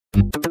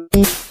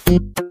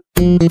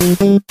Hey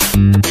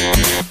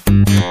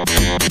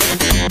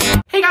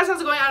guys,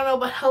 how's it going? I don't know,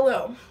 but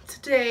hello.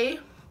 Today,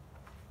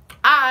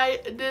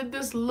 I did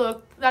this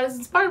look that is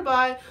inspired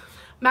by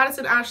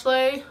Madison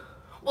Ashley.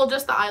 Well,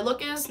 just the eye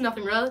look is,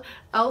 nothing really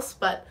else,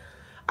 but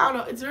I don't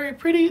know, it's very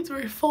pretty, it's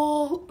very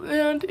fall,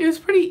 and it was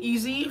pretty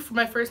easy for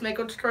my first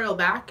makeup tutorial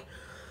back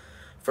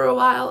for a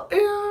while,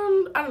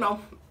 and I don't know.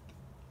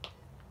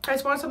 I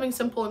just wanted something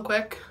simple and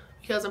quick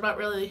because I'm not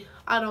really,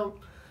 I don't know.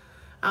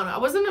 I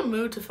wasn't in a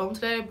mood to film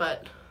today,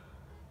 but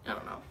I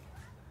don't know.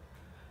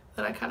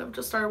 Then I kind of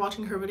just started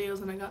watching her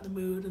videos and I got in the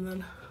mood, and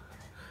then,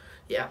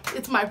 yeah,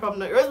 it's my problem,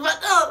 not yours.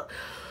 But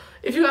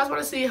if you guys want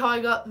to see how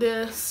I got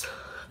this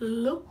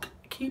look,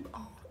 keep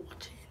on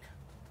watching.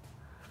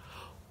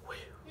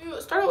 To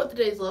start out with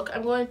today's look,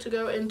 I'm going to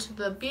go into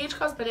the BH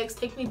Cosmetics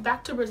Take Me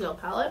Back to Brazil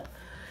palette,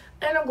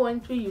 and I'm going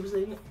to be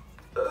using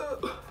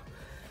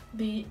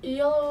the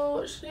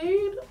yellow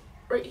shade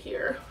right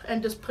here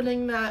and just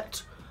putting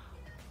that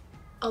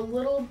a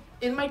little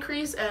in my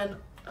crease and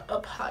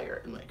up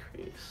higher in my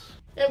crease.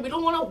 And we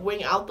don't want to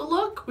wing out the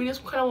look, we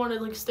just kind of want to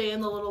like stay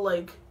in the little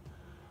like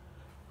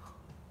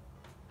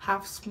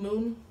half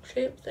moon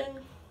shape thing.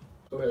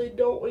 We really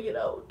don't wing it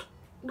out,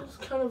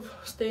 just kind of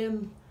stay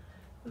in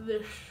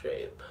this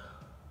shape.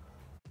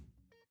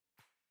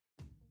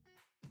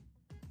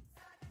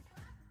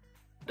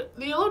 The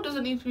yellow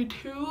doesn't need to be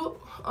too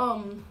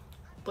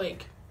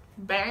like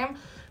bam,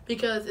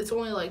 because it's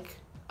only like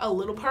a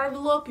little part of the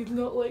look, it's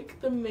not like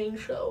the main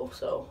show.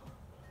 So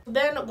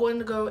then I'm going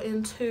to go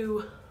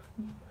into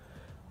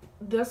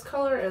this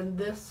color and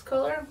this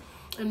color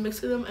and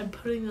mixing them and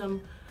putting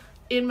them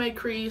in my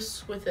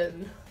crease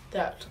within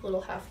that little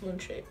half moon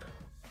shape.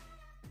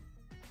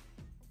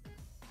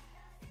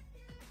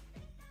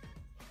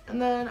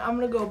 And then I'm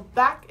gonna go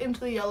back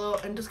into the yellow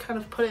and just kind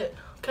of put it,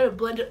 kind of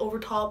blend it over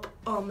top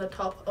on the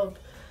top of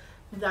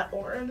that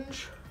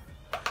orange,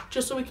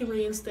 just so we can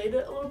reinstate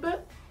it a little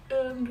bit,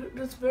 and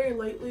just very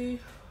lightly,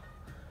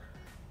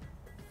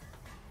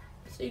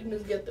 so you can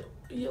just get the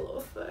yellow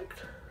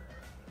effect.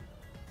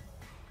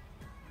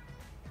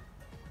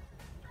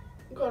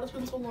 God, it's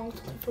been so long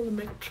since I filmed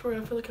the makeup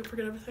tutorial, I feel like I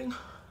forget everything.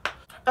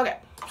 Okay,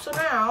 so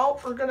now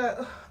we're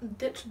gonna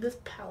ditch this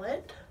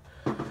palette,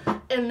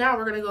 and now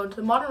we're gonna go into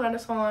the Modern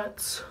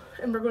Renaissance,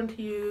 and we're going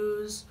to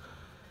use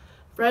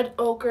Red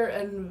Ochre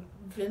and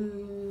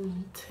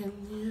Vintinia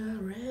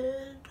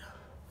Red,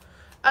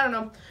 I don't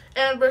know.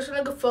 And we're just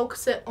gonna go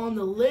focus it on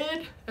the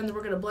lid, and then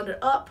we're gonna blend it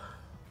up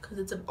because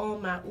it's an all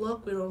matte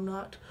look. We do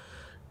not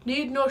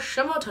need no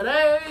shimmer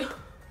today.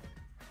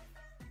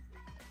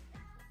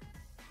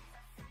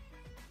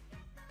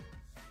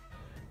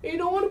 You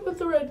don't want to put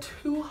the red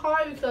too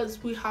high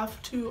because we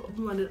have to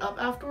blend it up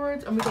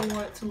afterwards, and we don't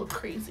want it to look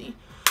crazy.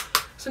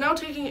 So now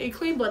taking a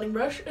clean blending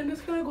brush and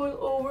just kind of going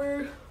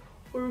over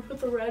where we put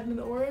the red and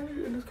the orange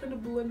and just kind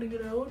of blending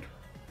it out.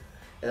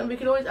 And then we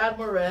can always add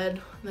more red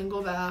and then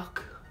go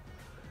back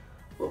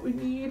what we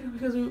need,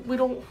 because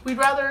we'd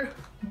rather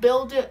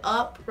build it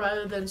up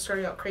rather than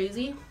starting out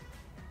crazy.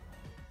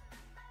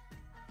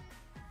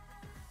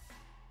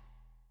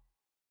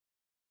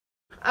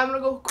 I'm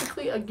gonna go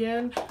quickly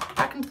again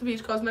back into the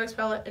BH Cosmetics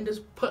palette and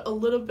just put a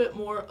little bit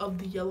more of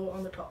the yellow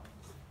on the top.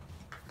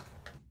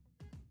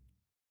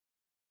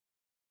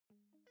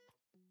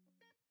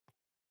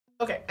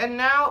 Okay, and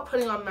now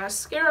putting on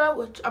mascara,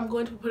 which I'm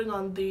going to be putting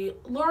on the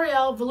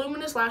L'Oreal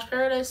Voluminous Lash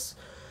Paradise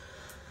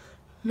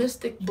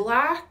Mystic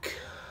Black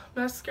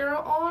mascara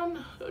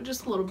on,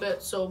 just a little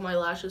bit, so my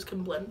lashes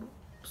can blend,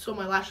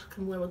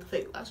 with the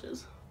fake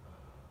lashes.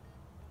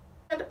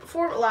 And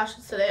for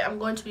lashes today, I'm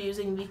going to be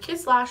using the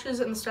Kiss lashes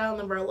in the style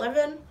number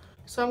 11.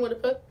 So I'm going to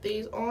put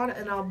these on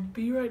and I'll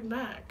be right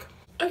back.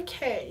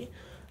 Okay,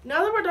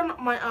 now that we're done with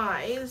my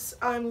eyes,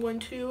 I'm going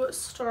to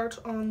start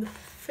on the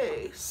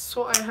face.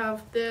 So I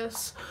have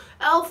this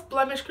e.l.f.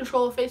 Blemish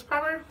Control Face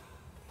Primer.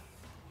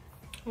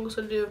 I'm just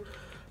going to do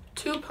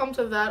 2 pumps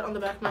of that on the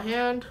back of my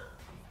hand,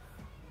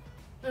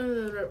 and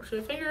then right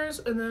between my fingers,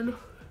 and then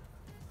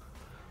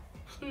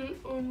put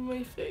it on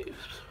my face.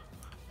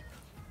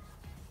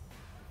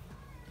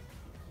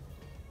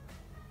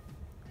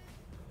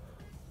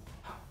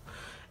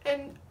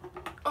 And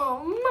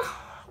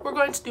we're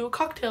going to do a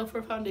cocktail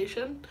for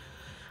foundation,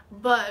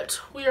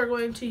 but we are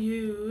going to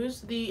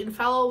use the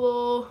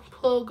Infallible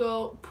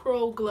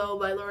Pro Glow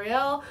by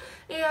L'Oreal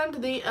and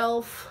the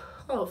e.l.f.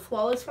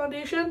 Flawless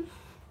Foundation.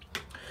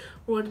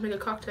 We're going to make a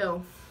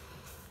cocktail.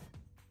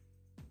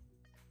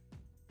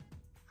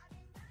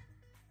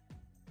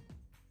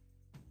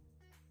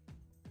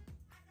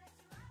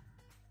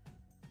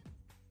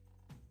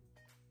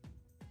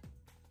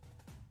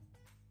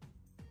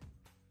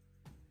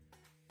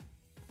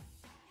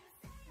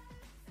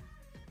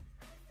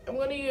 I'm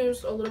going to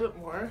use a little bit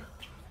more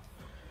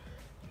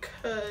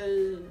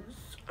because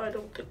I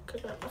don't think I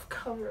got enough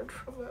coverage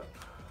from it.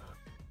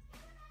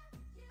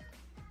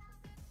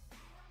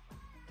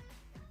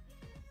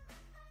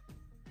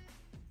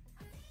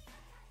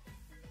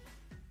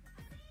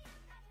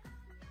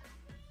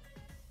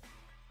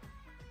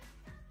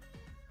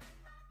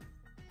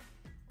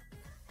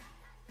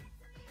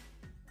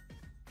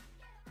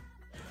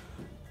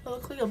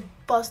 look like a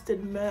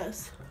busted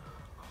mess.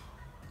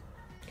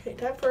 Okay,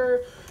 time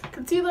for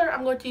concealer.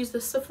 I'm going to use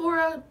the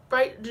Sephora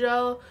Bright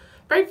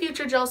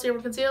Future Gel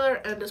Serum Concealer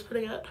and just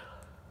putting it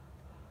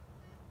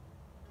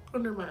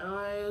under my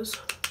eyes.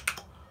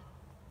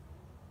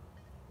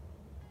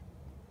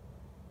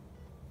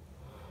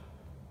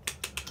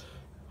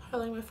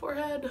 Highlighting my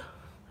forehead,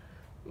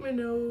 my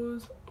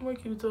nose, my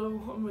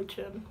cuticle, on my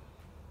chin.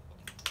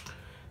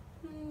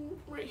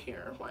 Right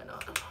here, why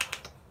not?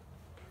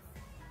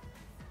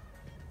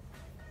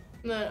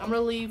 And then I'm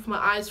gonna leave my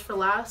eyes for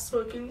last so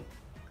it can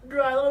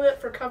dry a little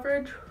bit for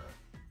coverage.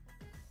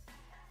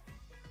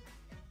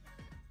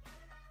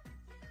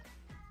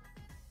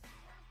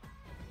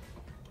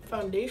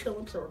 Foundation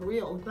looks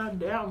real,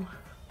 goddamn.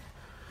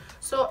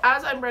 So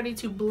as I'm ready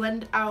to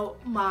blend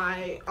out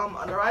my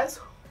under eyes,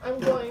 I'm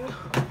going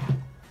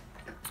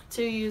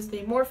to use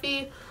the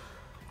Morphe,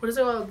 what is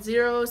it called,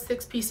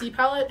 06 PC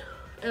palette,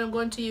 and I'm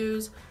going to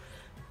use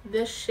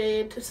this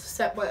shade to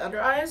set my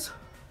under eyes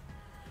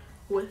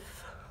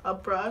with a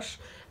brush,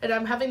 and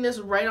I'm having this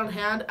right on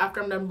hand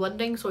after I'm done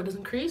blending so it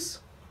doesn't crease,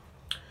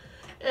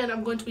 and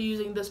I'm going to be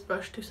using this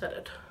brush to set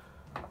it.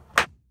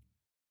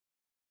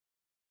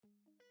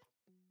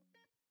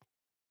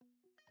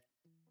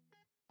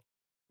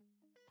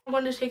 I'm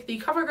going to take the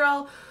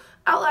CoverGirl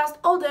Outlast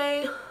All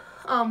Day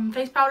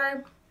face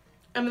powder.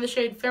 I'm in the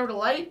shade Fair to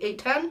Light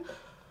 810,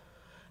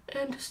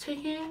 and just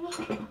taking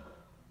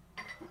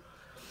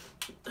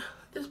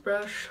this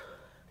brush,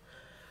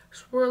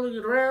 swirling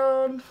it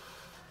around,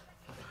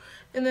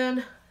 and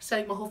then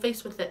setting my whole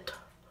face with it.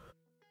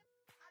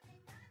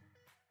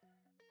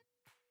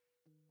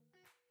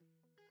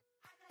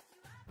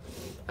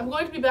 I'm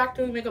going to be back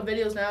doing makeup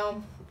videos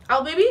now.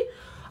 I'll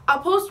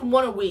post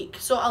one a week,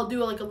 so I'll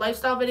do like a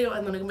lifestyle video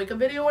and then a makeup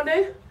video one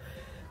day.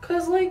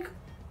 Cause like,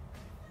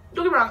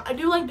 don't get me wrong, I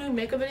do like doing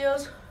makeup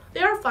videos.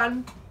 They are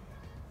fun,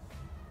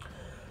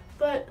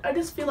 but I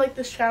just feel like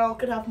this channel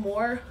could have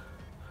more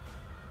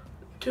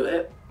to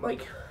it.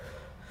 Like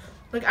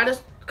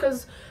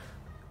cause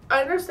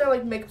I understand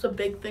like makeup's a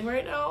big thing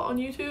right now on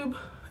YouTube,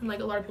 and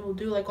like a lot of people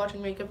do like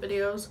watching makeup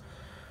videos,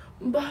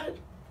 but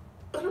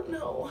I don't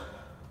know.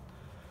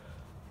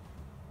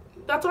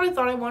 That's what I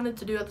thought I wanted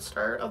to do at the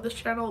start of this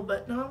channel,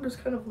 but now I'm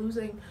just kind of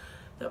losing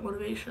that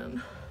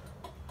motivation.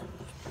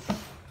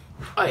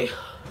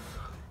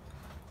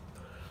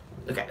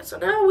 Okay, so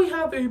now we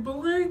have a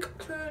blank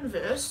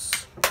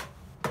canvas.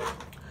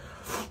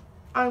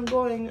 I'm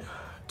going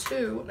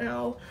to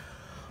now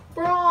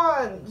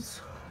bronze.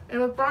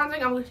 And with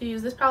bronzing, I'm going to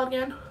use this palette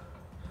again.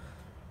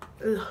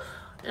 Ugh.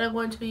 And I'm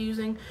going to be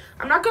using,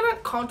 I'm not going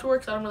to contour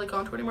because I don't really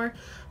contour anymore,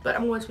 but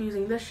I'm going to be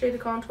using this shade to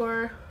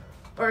contour,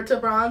 or to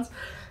bronze.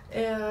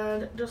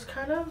 And just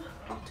kind of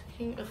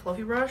taking a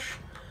fluffy brush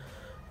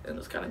and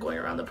just kind of going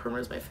around the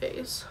perimeter of my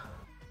face.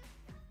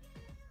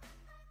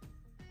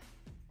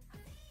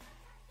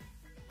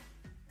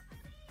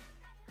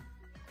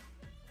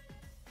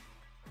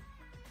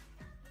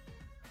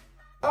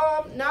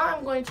 Now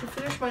I'm going to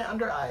finish my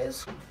under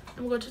eyes.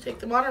 I'm going to take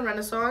the Modern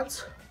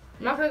Renaissance.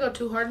 I'm not going to go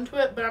too hard into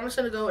it, but I'm just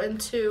going to go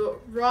into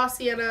raw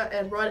sienna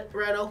and red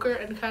ochre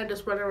and kind of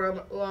just run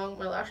around along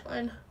my lash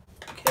line.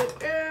 Okay,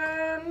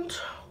 and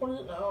what is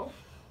it now?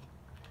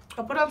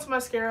 I'll put on some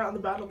mascara on the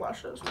bottom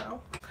lashes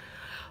now.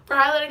 For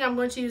highlighting, I'm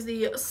going to use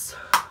the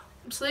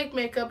Sleek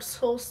Makeup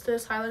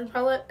Solstice highlighting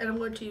palette, and I'm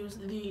going to use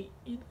the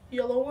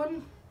yellow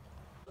one.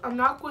 I'm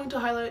not going to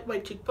highlight my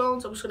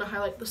cheekbones, I'm just going to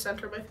highlight the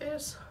center of my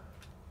face.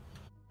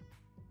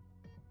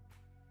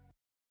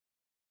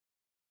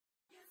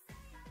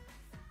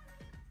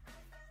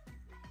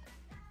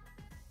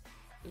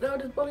 Now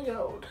just blending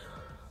out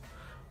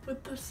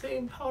with the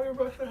same powder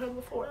brush I had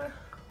before.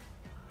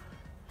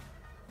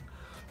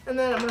 And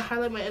then I'm going to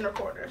highlight my inner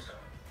corners.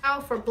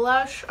 Now for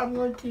blush, I'm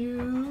going to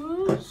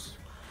use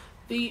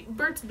the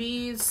Burt's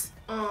Bees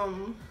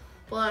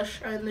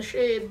blush in the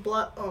shade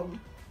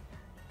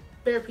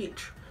Bare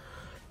Peach.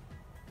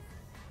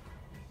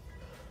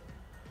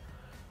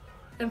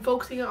 And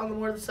focusing it on the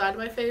more of the side of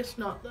my face,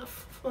 not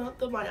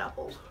my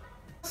apples.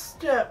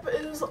 Step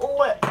is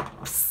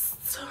lips.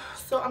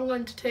 So I'm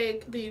going to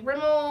take the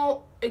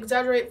Rimmel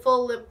Exaggerate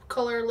Full Lip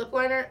Color Lip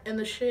Liner in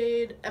the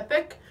shade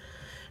Epic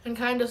and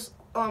kind of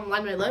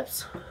line my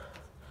lips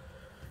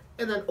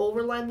and then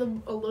overline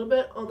them a little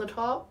bit on the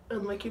top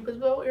and my cupid's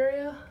bow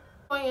area.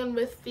 Going in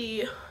with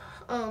the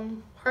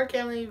Heart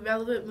Candy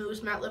Velvet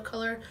Mousse Matte Lip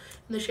Color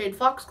in the shade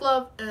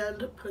Foxglove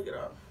and putting it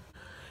on.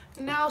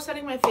 Now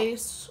setting my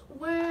face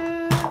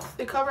with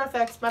the Cover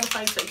FX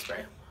Mattifying Setting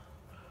Spray.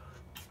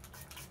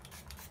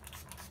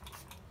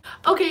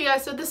 Okay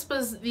guys, so this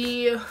is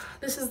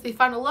the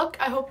final look.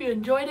 I hope you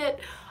enjoyed it.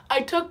 I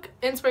took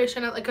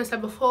inspiration, like I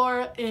said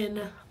before, in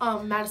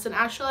Madison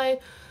Ashley.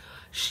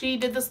 She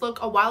did this look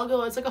a while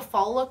ago. It's like a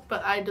fall look,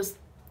 but I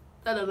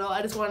don't know,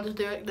 I just wanted to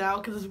do it now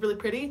because it's really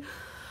pretty.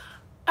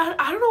 I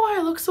don't know why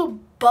I look so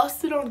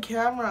busted on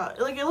camera.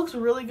 Like, it looks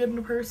really good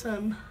in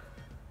person.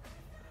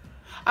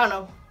 I don't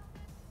know.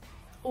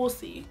 We'll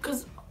see.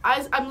 Because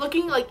I'm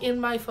looking like in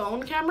my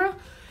phone camera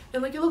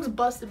and like it looks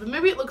busted, but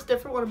maybe it looks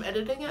different when I'm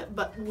editing it,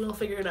 but we'll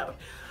figure it out.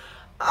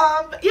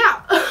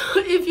 Yeah.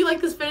 If you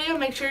like this video,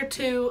 make sure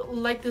to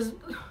like this.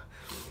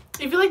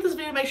 If you like this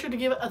video, make sure to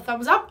give it a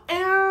thumbs up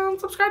and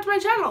subscribe to my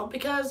channel,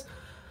 because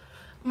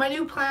my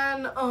new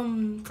plan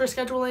for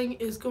scheduling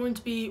is going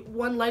to be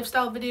one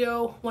lifestyle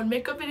video, one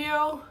makeup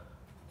video.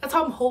 That's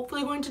how I'm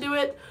hopefully going to do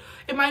it.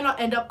 It might not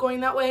end up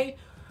going that way,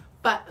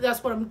 but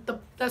that's what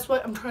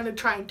I'm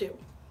trying to do.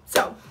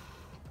 So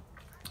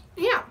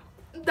yeah,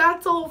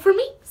 that's all for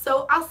me.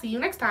 So I'll see you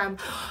next time.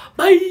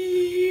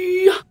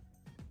 Bye.